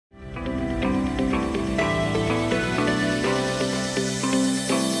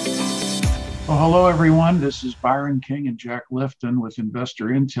Hello, everyone. This is Byron King and Jack Lifton with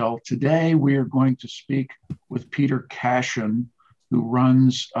InvestorIntel. Today, we are going to speak with Peter Cashin, who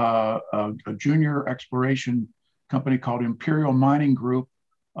runs a junior exploration company called Imperial Mining Group,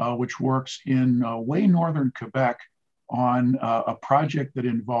 which works in way northern Quebec on a project that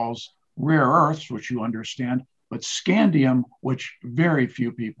involves rare earths, which you understand, but scandium, which very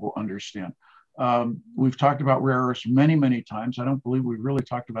few people understand. We've talked about rare earths many, many times. I don't believe we've really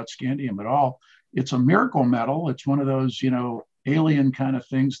talked about scandium at all. It's a miracle metal. It's one of those, alien kind of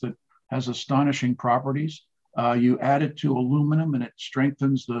things that has astonishing properties. You add it to aluminum and it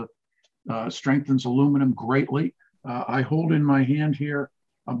strengthens aluminum greatly. I hold in my hand here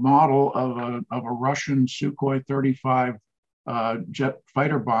a model of a Russian Sukhoi 35 jet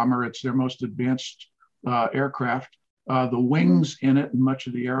fighter bomber. It's their most advanced aircraft. The wings in it and much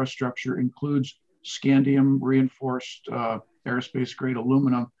of the aerostructure includes scandium reinforced aerospace grade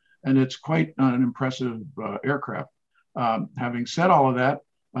aluminum, and it's quite an impressive aircraft. Having said all of that,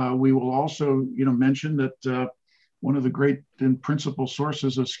 we will also mention that one of the great and principal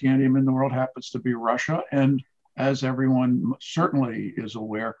sources of scandium in the world happens to be Russia. And as everyone certainly is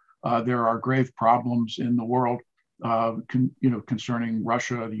aware, there are grave problems in the world concerning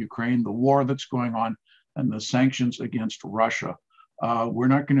Russia, the Ukraine, the war that's going on, and the sanctions against Russia. We're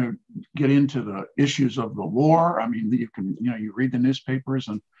not going to get into the issues of the war. I mean, you read the newspapers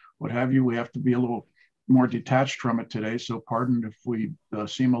and what have you. We have to be a little more detached from it today. So pardon if we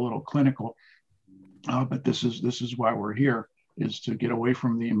seem a little clinical, but this is why we're here, is to get away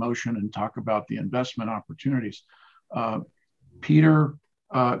from the emotion and talk about the investment opportunities. Peter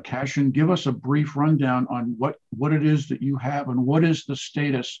Cashin, give us a brief rundown on what it is that you have and what is the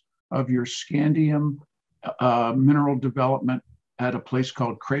status of your scandium mineral development at a place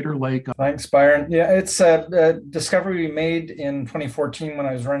called Crater Lake. Thanks, Byron. Yeah, it's a discovery we made in 2014 when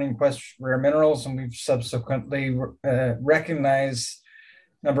I was running Quest Rare Minerals, and we've subsequently recognized,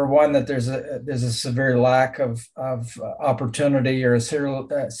 number one, that there's a severe lack of opportunity, or a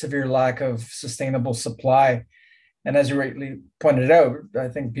severe lack of sustainable supply. And as you rightly pointed out, I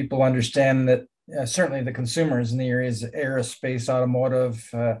think people understand that certainly the consumers in the areas of aerospace,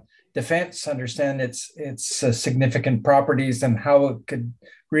 automotive, defense understand its significant properties and how it could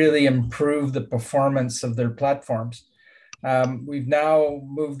really improve the performance of their platforms. We've now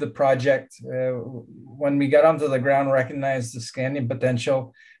moved the project. When we got onto the ground, recognized the scandium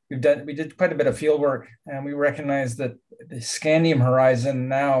potential. We did quite a bit of field work, and we recognized that the scandium horizon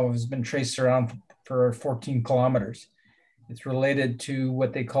now has been traced around for 14 kilometers. It's related to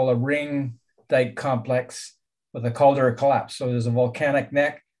what they call a ring dike complex with a caldera collapse. So there's a volcanic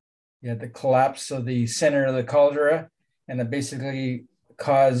neck. You had the collapse of the center of the caldera, and it basically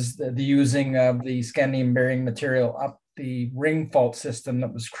caused the using of the scandium-bearing material up the ring fault system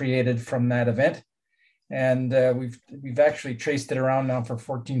that was created from that event. And we've actually traced it around now for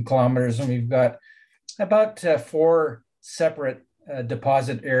 14 kilometers, and we've got about 4 separate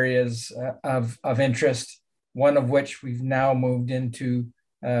deposit areas of interest, one of which we've now moved into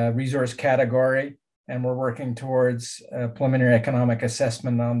resource category. And we're working towards a preliminary economic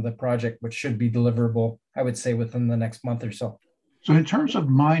assessment on the project, which should be deliverable, I would say, within the next month or so. So, in terms of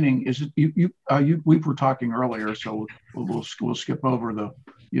mining, is it we were talking earlier, so we'll skip over the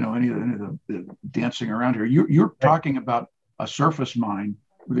any of the dancing around here. You're talking about a surface mine.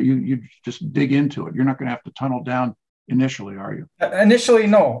 You just dig into it. You're not going to have to tunnel down initially, are you? Initially,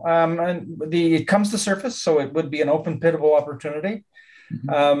 no. It comes to surface, so it would be an open pitable opportunity.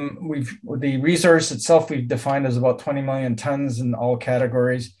 The resource itself we've defined as about 20 million tons in all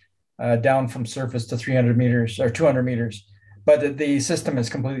categories, down from surface to 300 meters or 200 meters. But the system is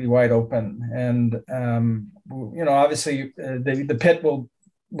completely wide open, and obviously the pit will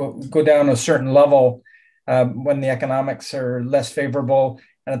go down a certain level when the economics are less favorable,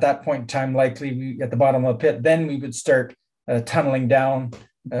 and at that point in time, likely we at the bottom of the pit, then we would start tunneling down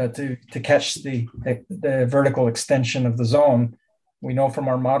to catch the vertical extension of the zone. We know from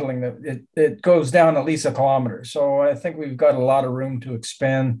our modeling that it goes down at least a kilometer. So I think we've got a lot of room to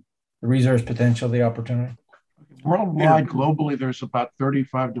expand the resource potential of the opportunity. Worldwide, globally, there's about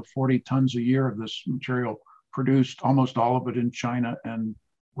 35 to 40 tons a year of this material produced, almost all of it in China and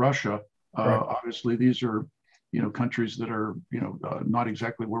Russia. Right. Obviously, these are, countries that are, not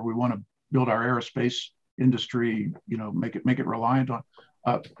exactly where we want to build our aerospace industry, make it reliant on.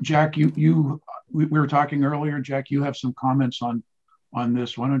 Jack, we were talking earlier. Jack, you have some comments on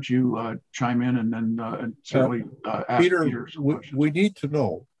this. Why don't you chime in and then certainly ask Peter, we need to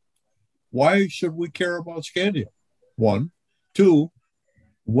know, why should we care about scandium? 1. 2,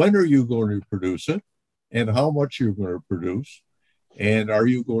 when are you going to produce it, and how much you're going to produce, and are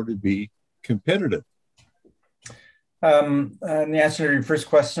you going to be competitive? And the answer to your first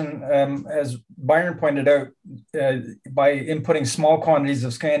question, as Byron pointed out, by inputting small quantities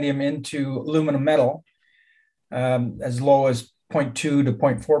of scandium into aluminum metal, as low as 0.2 to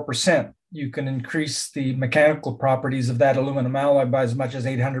 0.4%, you can increase the mechanical properties of that aluminum alloy by as much as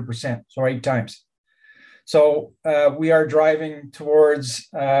 800%, so 8 times. So we are driving towards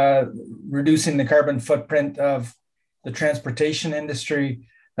reducing the carbon footprint of the transportation industry,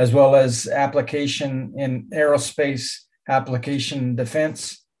 as well as application in aerospace, application in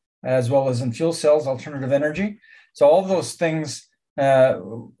defense, as well as in fuel cells, alternative energy. So all of those things,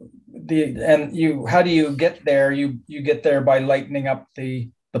 how do you get there? You get there by lightening up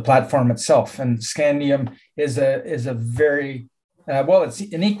the platform itself. And scandium is a very it's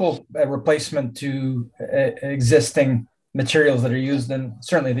an equal replacement to existing materials that are used in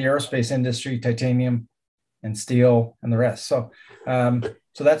certainly the aerospace industry, titanium and steel and the rest. So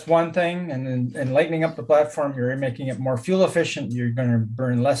that's one thing. And in lightening up the platform, you're making it more fuel efficient. You're going to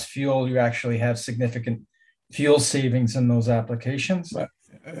burn less fuel. You actually have significant fuel savings in those applications.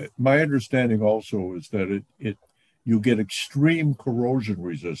 My understanding also is that you get extreme corrosion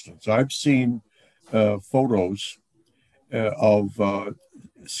resistance. I've seen photos of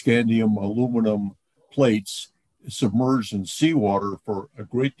scandium-aluminum plates submerged in seawater for a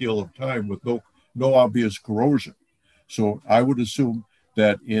great deal of time with no obvious corrosion. So I would assume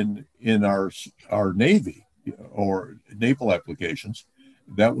that in our Navy or naval applications,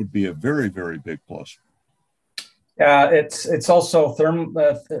 that would be a very, very big plus. It's also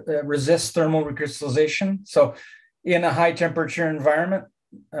resists thermal recrystallization. So in a high temperature environment,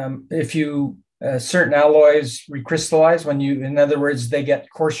 if you certain alloys recrystallize in other words, they get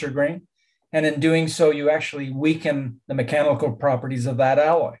coarser grain. And in doing so, you actually weaken the mechanical properties of that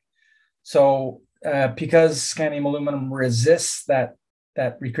alloy. So because scandium aluminum resists that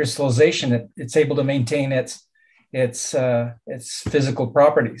recrystallization, it's able to maintain its physical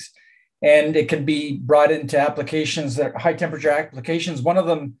properties. And it can be brought into applications that high temperature applications. One of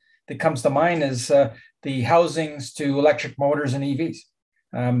them that comes to mind is the housings to electric motors and EVs.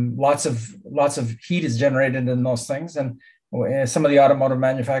 Lots of heat is generated in those things, and some of the automotive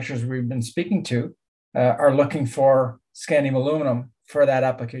manufacturers we've been speaking to are looking for scandium aluminum for that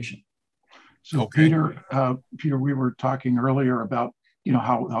application. So, Peter, we were talking earlier about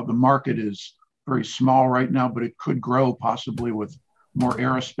how the market is very small right now, but it could grow possibly with more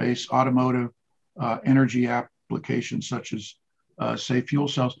aerospace, automotive, energy applications such as, say, fuel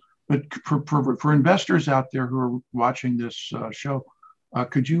cells. But for investors out there who are watching this show,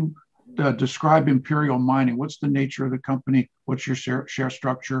 could you describe Imperial Mining? What's the nature of the company? What's your share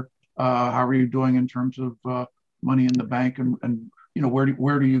structure? How are you doing in terms of money in the bank? And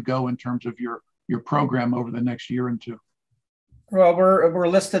where do you go in terms of your program over the next year and two? Well, we're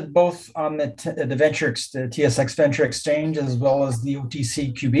listed both on the TSX Venture Exchange as well as the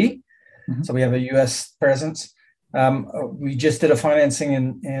OTCQB. Mm-hmm. So we have a U.S. presence. We just did a financing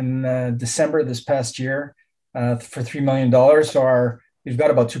in December this past year for $3 million. So we've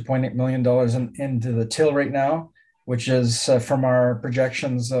got about $2.8 million into the till right now, which is from our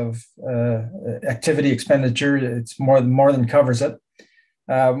projections of activity expenditure. It's more than covers it.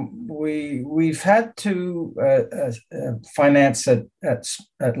 We've had to finance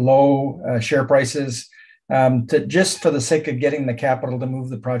at low share prices just for the sake of getting the capital to move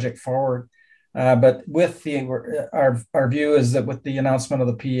the project forward. But with our view is that with the announcement of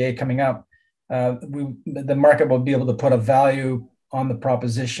the PEA coming up, the market will be able to put a value on the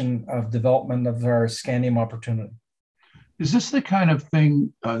proposition of development of our scandium opportunity. Is this the kind of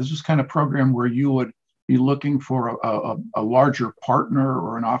thing? Is this kind of program where you would be looking for a larger partner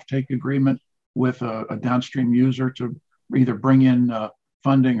or an offtake agreement with a downstream user to either bring in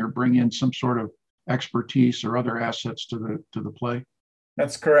funding or bring in some sort of expertise or other assets to the play?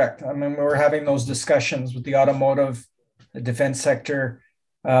 That's correct. I mean, we're having those discussions with the automotive, the defense sector,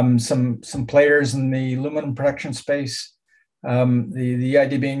 some players in the aluminum production space. The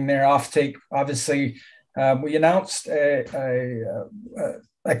idea being their offtake. Obviously, we announced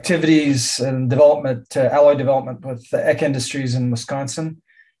activities and development, alloy development with Eck Industries in Wisconsin.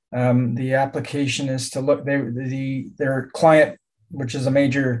 The application is to look, their client, which is a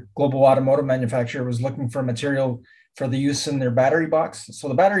major global automotive manufacturer, was looking for material for the use in their battery box. So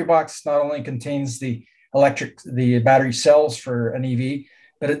the battery box not only contains the battery cells for an EV,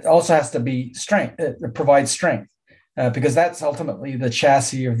 but it also has to be strength. It provides strength because that's ultimately the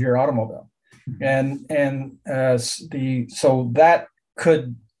chassis of your automobile. So that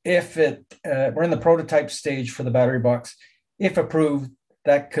could, if we're in the prototype stage for the battery box, if approved,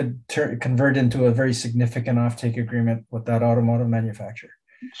 that could convert into a very significant offtake agreement with that automotive manufacturer.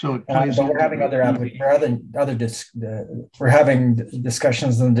 So it plays but we're having we're having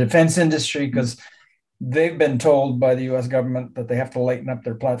discussions in the defense industry because they've been told by the U.S. government that they have to lighten up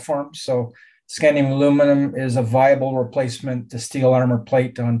their platform. So scandium-aluminum is a viable replacement to steel armor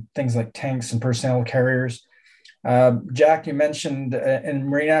plate on things like tanks and personnel carriers. Jack, you mentioned in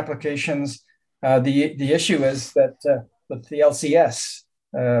marine applications, the issue is that with the LCS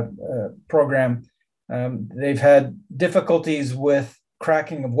program, they've had difficulties with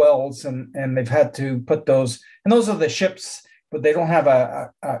cracking of welds, and they've had to put those, and those are the ships, but they don't have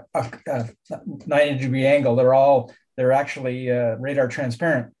a 90-degree angle. They're actually radar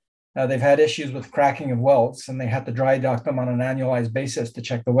transparent. They've had issues with cracking of welds, and they have to dry dock them on an annualized basis to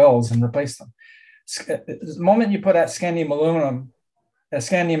check the welds and replace them. The moment you put that scandium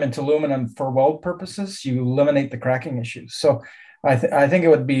into aluminum for weld purposes, you eliminate the cracking issues. So I think it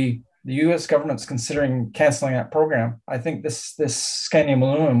would be the U.S. government's considering canceling that program. I think this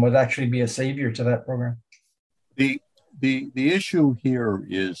scandium-aluminum would actually be a savior to that program. The issue here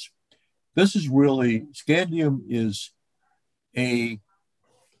is scandium is a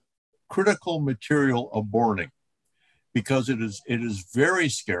critical material of burning because it is very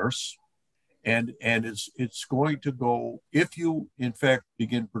scarce. And it's going to go, if you in fact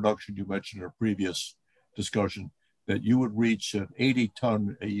begin production, you mentioned in a previous discussion that you would reach an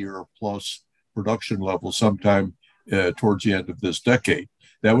 80-ton a year plus production level sometime towards the end of this decade.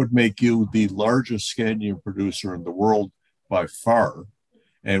 That would make you the largest scandium producer in the world by far,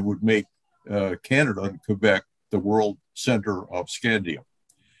 and would make Canada and Quebec the world center of scandium.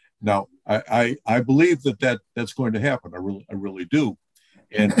 Now, I believe that's going to happen. I really do.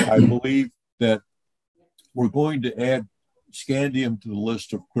 And I believe that we're going to add scandium to the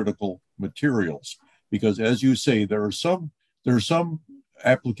list of critical materials because, as you say, there are some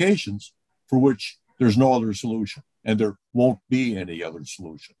applications for which there's no other solution, and there won't be any other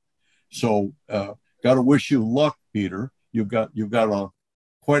solution. So, got to wish you luck, Peter. You've got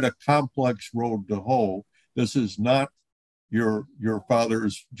quite a complex road to hoe. This is not your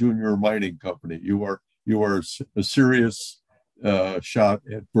father's junior mining company. You are a serious shot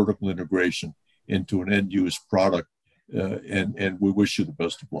at vertical integration into an end-use product, and we wish you the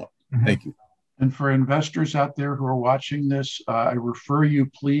best of luck. Mm-hmm. Thank you. And for investors out there who are watching this, I refer you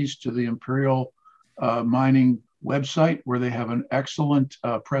please to the Imperial Mining website, where they have an excellent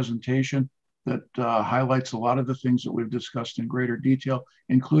presentation that highlights a lot of the things that we've discussed in greater detail,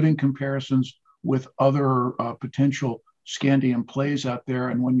 including comparisons with other potential scandium plays out there.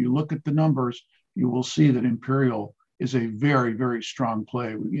 And when you look at the numbers, you will see that Imperial is a very, very strong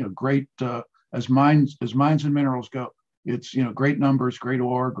play. Great as mines and minerals go. It's great numbers, great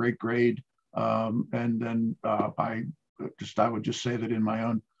ore, great grade, and then I would just say that in my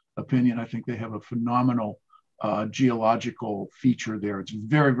own opinion, I think they have a phenomenal geological feature there. It's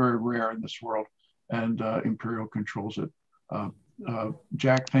very, very rare in this world, and Imperial controls it.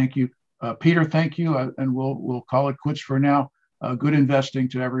 Jack, thank you. Peter, thank you, and we'll call it quits for now. Good investing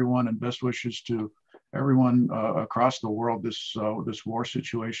to everyone, and best wishes to everyone across the world. This war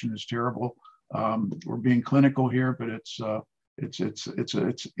situation is terrible. We're being clinical here, but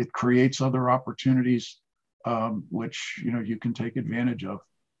it creates other opportunities, which you can take advantage of.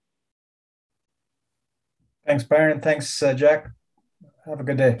 Thanks, Byron. Thanks, Jack. Have a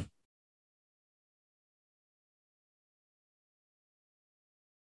good day.